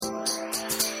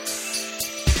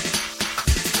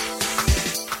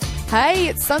Hey,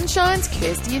 it's Sunshine's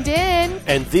Kirsty and Dan.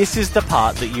 And this is the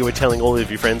part that you were telling all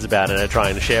of your friends about and are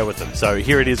trying to share with them. So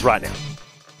here it is right now.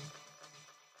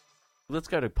 Let's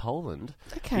go to Poland.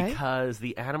 Okay. Because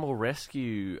the animal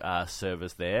rescue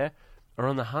service there are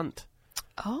on the hunt.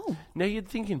 Oh. Now, you'd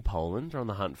think in Poland they're on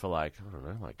the hunt for, like, I don't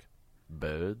know, like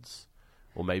birds.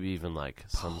 Or maybe even, like,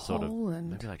 some sort of...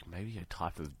 Maybe a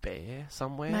type of bear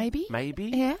somewhere. Maybe?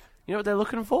 Yeah. You know what they're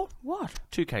looking for? What?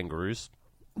 2 kangaroos.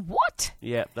 What?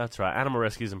 Yeah, that's right. Animal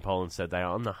rescues in Poland said they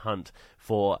are on the hunt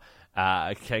for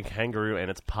a kangaroo and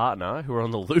its partner who are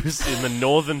on the loose in the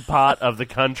northern part of the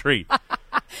country.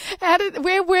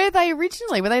 Where were they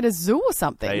originally? Were they at a zoo or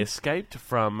something? They escaped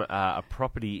from a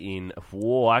property in...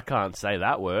 Whoa, I can't say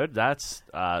that word. That's...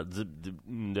 Can't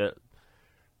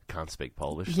speak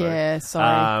Polish. Yeah,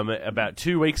 sorry. About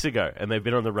 2 weeks ago, and they've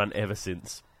been on the run ever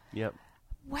since. Yep.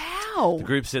 Wow. The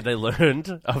group said they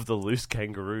learned of the loose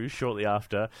kangaroo shortly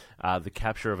after the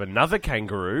capture of another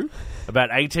kangaroo about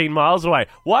 18 miles away.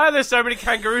 Why are there so many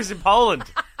kangaroos in Poland?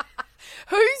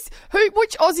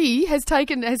 Which Aussie has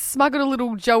smuggled a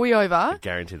little Joey over? I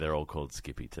guarantee they're all called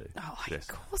Skippy too. Oh, yes.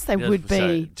 Of course they would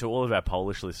be. So, to all of our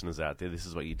Polish listeners out there, this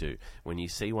is what you do. When you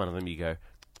see one of them, you go...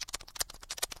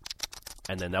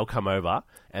 And then they'll come over,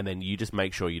 and then you just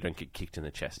make sure you don't get kicked in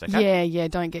the chest. Okay? Yeah,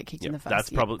 don't get kicked in the face. That's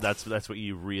probably that's what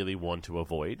you really want to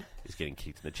avoid is getting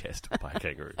kicked in the chest by a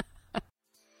kangaroo.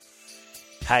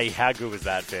 Hey, how good was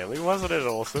that, family? Wasn't it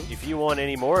awesome? If you want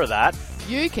any more of that,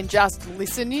 you can just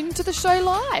listen in to the show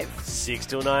live. 6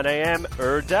 till 9 a.m.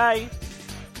 day.